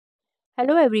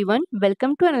Hello everyone,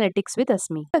 welcome to Analytics with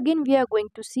Asmi. Again, we are going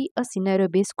to see a scenario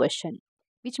based question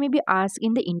which may be asked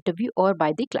in the interview or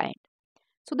by the client.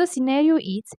 So, the scenario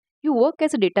is you work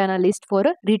as a data analyst for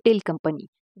a retail company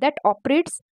that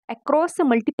operates across the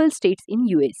multiple states in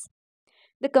US.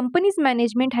 The company's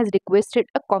management has requested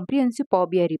a comprehensive Power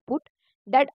BI report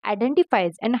that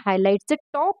identifies and highlights the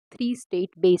top 3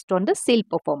 states based on the sale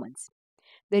performance.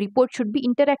 The report should be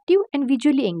interactive and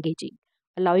visually engaging,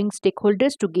 allowing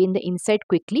stakeholders to gain the insight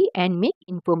quickly and make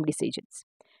informed decisions.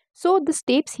 So the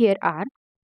steps here are: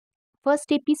 first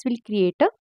step is we'll create a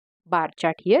bar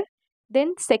chart here.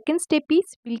 Then second step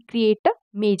is we'll create a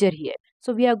measure here.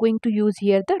 So we are going to use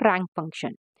here the rank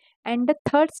function. And the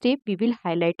third step we will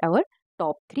highlight our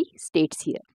top 3 states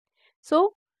here.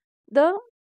 So the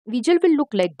visual will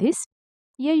look like this.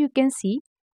 Here you can see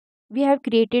we have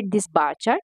created this bar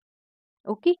chart,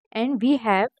 okay, and we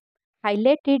have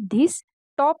highlighted these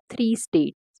top 3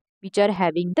 states which are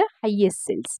having the highest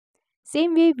sales.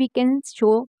 Same way we can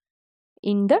show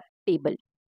in the table.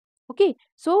 Okay,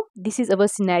 so this is our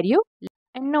scenario,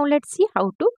 and now let's see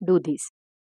how to do this.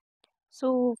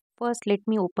 So first let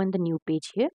me open the new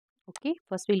page here. Okay,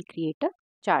 first we'll create a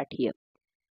chart here.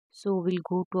 So we'll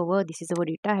go to our, this is our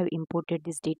data. I have imported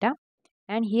this data,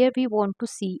 and here we want to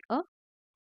see a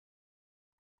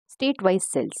state wise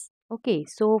cells. Okay,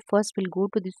 so first we'll go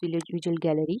to this visual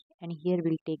gallery, and here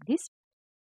we'll take this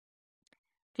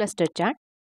cluster chart.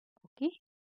 Okay,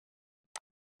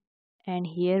 and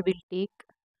here we'll take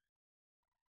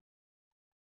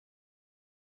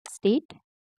state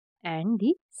and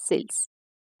the cells.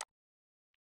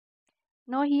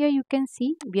 Now here you can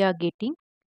see we are getting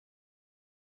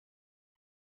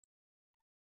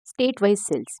state wise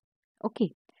cells.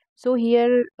 Okay, so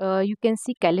here you can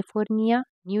see California,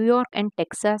 New York and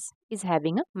Texas is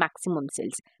having a maximum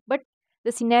cells, but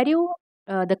the scenario,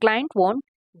 the client want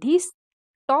these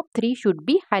top 3 should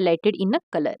be highlighted in a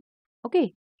color.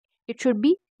 Okay, it should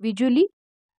be visually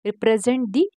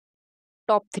represent the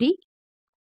top 3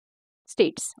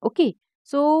 states. Okay,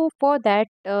 so for that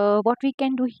what we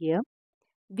can do here,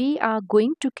 we are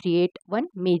going to create one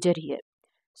measure here.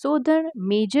 So the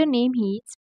measure name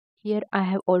is, here I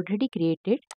have already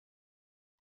created.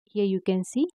 Here you can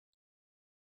see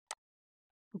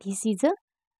this is a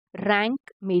rank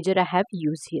measure I have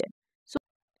used here. So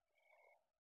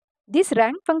this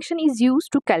rank function is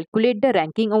used to calculate the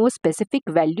ranking of a specific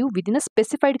value within a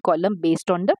specified column based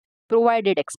on the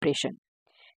provided expression.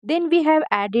 Then we have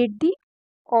added the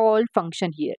all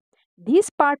function here. This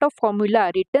part of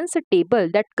formula returns a table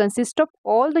that consists of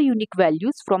all the unique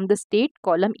values from the state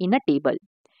column in a table,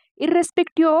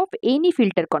 irrespective of any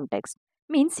filter context.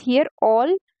 Means here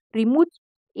all removes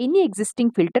any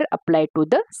existing filter applied to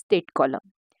the state column.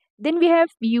 Then we have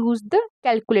used the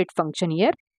calculate function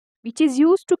here, which is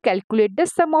used to calculate the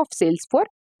sum of cells for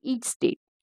each state.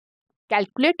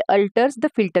 Calculate alters the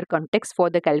filter context for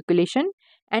the calculation,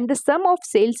 and the sum of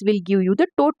cells will give you the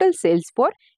total cells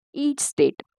for each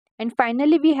state. And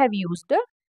finally we have used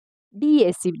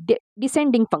the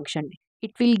descending function.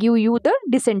 It will give you the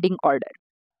descending order.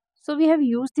 So we have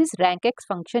used this rank x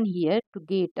function here to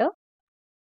get a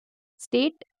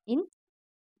state in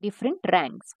different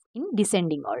ranks in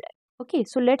descending order. Okay,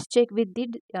 so let's check with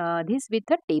this with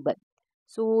a table.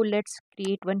 So let's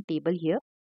create one table here.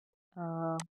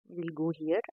 We'll go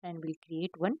here and we'll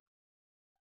create one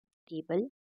table.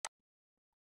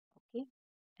 Okay,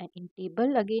 and in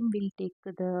table again we'll take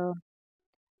the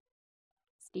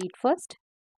state first.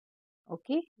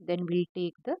 Okay, then we'll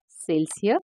take the cells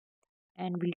here,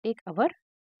 and we'll take our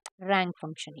rank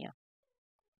function here.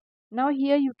 Now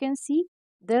here you can see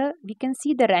we can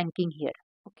see the ranking here.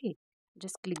 Okay,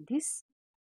 just click this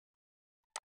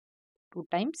 2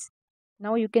 times.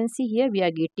 Now you can see here we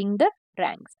are getting the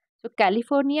ranks. So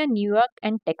California, New York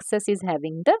and Texas is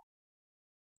having the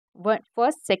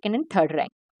first, second and third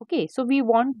rank. Okay, so we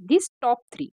want this top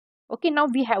 3. Okay, now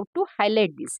we have to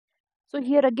highlight this. So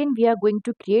here again we are going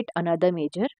to create another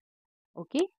measure.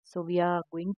 Okay, so we are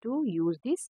going to use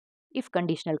this if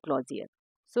conditional clause here.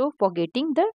 So for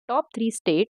getting the top 3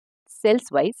 state cells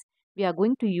wise, we are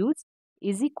going to use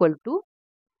is equal to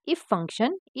if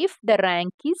function. If the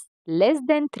rank is less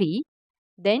than 3,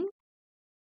 then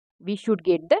we should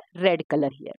get the red color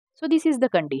here. So this is the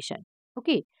condition.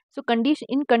 Okay, so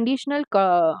in conditional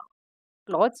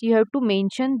clause you have to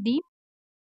mention the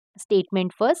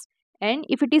statement first, and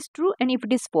if it is true and if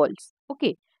it is false.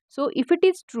 Okay, so if it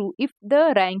is true, if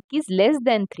the rank is less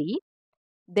than 3,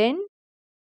 then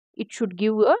it should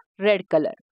give a red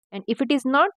color, and if it is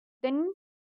not, then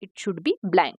it should be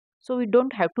blank. So we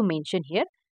don't have to mention here,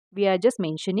 we are just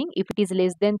mentioning if it is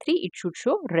less than 3 it should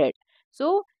show red.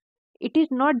 So it is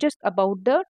not just about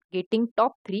the getting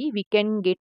top 3, we can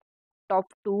get top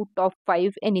 2, top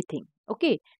 5, anything.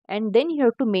 Okay, and then you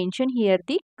have to mention here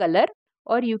the color,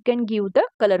 or you can give the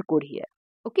color code here.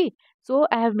 Okay, so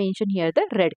I have mentioned here the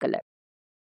red color,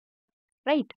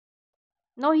 right?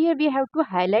 Now here we have to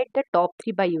highlight the top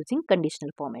 3 by using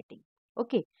conditional formatting.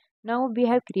 Okay, now we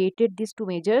have created these two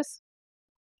measures.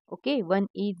 Okay, one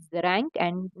is the rank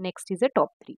and next is the top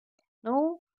 3.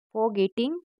 Now for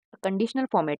getting a conditional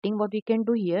formatting, what we can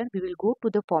do here, we will go to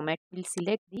the format, we'll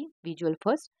select the visual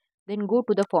first, then go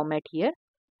to the format here.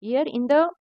 Here in the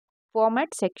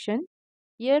format section,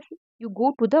 here you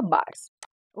go to the bars.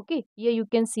 Okay, here you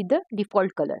can see the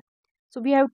default color. So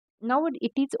we have, now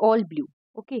it is all blue.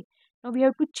 Okay, now we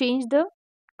have to change the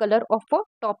color of a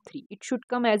top 3. It should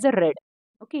come as a red.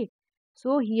 Okay,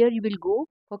 so here you will go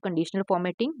for conditional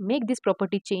formatting, make this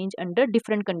property change under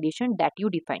different condition that you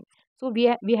define. So we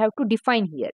have to define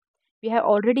here. We have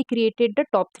already created the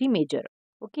top 3 measure.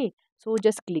 Okay, so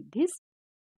just click this.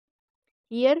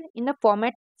 Here in the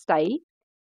format style,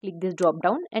 click this drop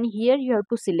down, and here you have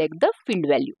to select the field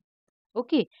value.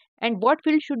 Okay, and what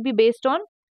field should be based on,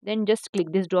 then just click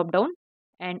this drop down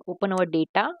and open our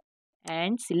data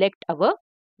and select our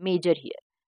measure here.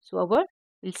 So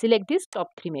we'll select this top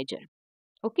 3 measure.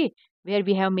 Okay, where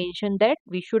we have mentioned that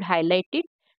we should highlight it,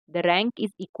 the rank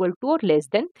is equal to or less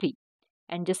than 3,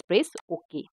 and just press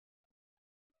OK.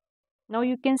 Now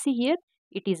you can see here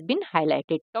it is been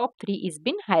highlighted, top 3 is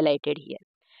been highlighted here.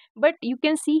 But you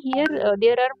can see here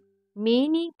there are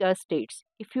many states.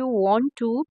 If you want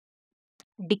to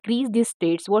decrease these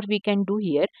states, what we can do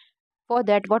here, for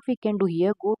that what we can do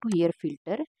here, go to here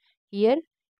filter, here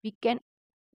we can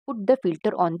put the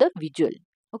filter on the visual.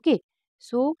 Okay,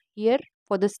 so here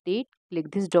for the state,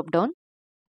 click this drop down,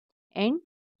 and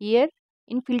here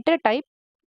in filter type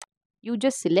you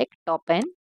just select top n,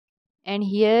 and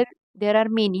here there are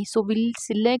many, so we'll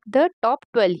select the top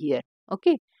 12 here.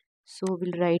 Okay, so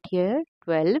we'll write here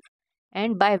 12,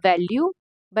 and by value,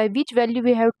 by which value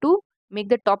we have to make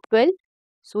the top 12.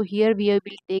 So here we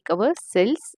will take our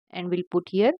cells and we'll put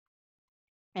here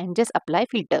and just apply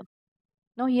filter.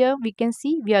 Now here we can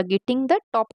see we are getting the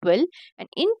top 12, and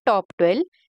in top 12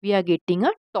 we are getting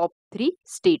a top 3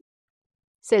 state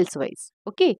cells wise.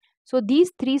 Okay, so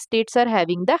these 3 states are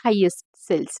having the highest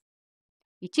cells,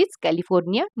 which is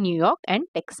California, New York and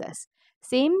Texas.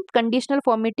 Same conditional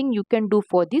formatting you can do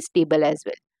for this table as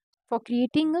well. For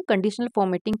creating a conditional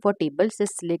formatting for tables,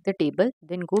 just select the table,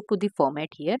 then go to the format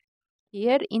here.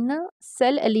 Here in a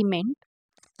cell element,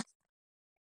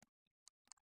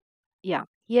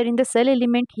 here in the cell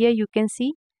element, here you can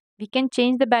see we can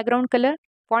change the background color,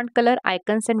 font color,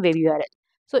 icons and web URL.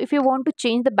 So if you want to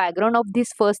change the background of these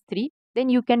first 3, then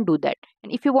you can do that.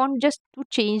 And if you want just to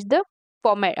change the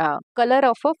format color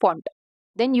of a font,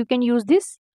 then you can use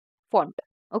this font.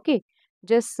 Okay,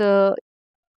 just turn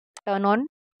on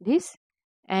this,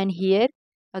 and here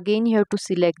again you have to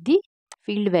select the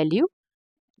field value,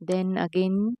 then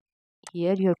again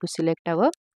here you have to select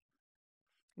our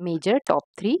measure top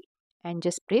 3 and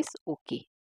just press OK.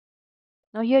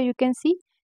 Now here you can see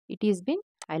it is been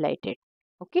highlighted.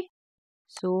 Okay,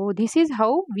 so this is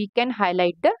how we can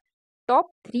highlight the top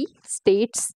 3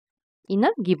 states in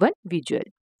a given visual.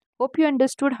 Hope you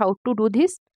understood how to do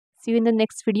this. See you in the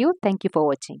next video. Thank you for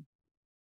watching.